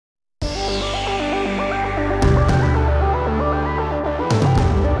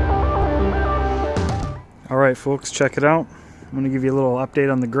Alright folks, check it out. I'm going to give you a little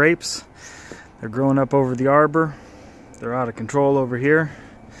update on the grapes. They're growing up over the arbor. They're out of control over here.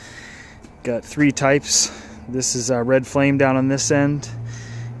 Got three types. This is Red Flame down on this end,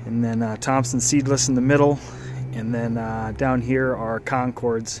 and then Thompson Seedless in the middle, and then down here are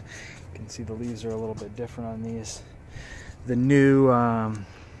Concords. You can see the leaves are a little bit different on these. The new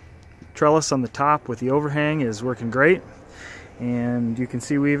trellis on the top with the overhang is working great, and you can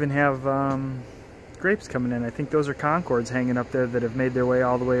see we even have grapes coming in. I think those are Concords hanging up there that have made their way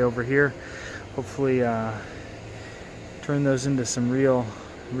all the way over here. Hopefully turn those into some real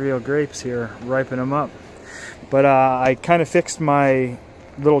grapes here, ripen them up. But I kind of fixed my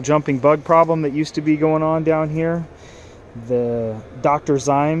little jumping bug problem that used to be going on down here. The Dr.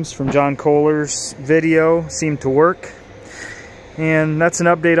 Zymes from John Kohler's video seemed to work, and that's an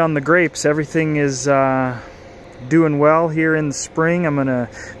update on the grapes. Everything is doing well here in the spring. I'm gonna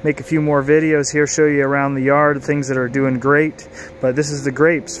make a few more videos here, show you around the yard things that are doing great. But this is the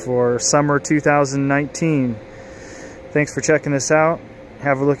grapes for summer 2019. Thanks for checking this out.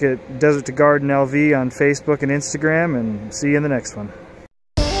 Have a look at Desert to Garden LV on Facebook and Instagram, and see you in the next one.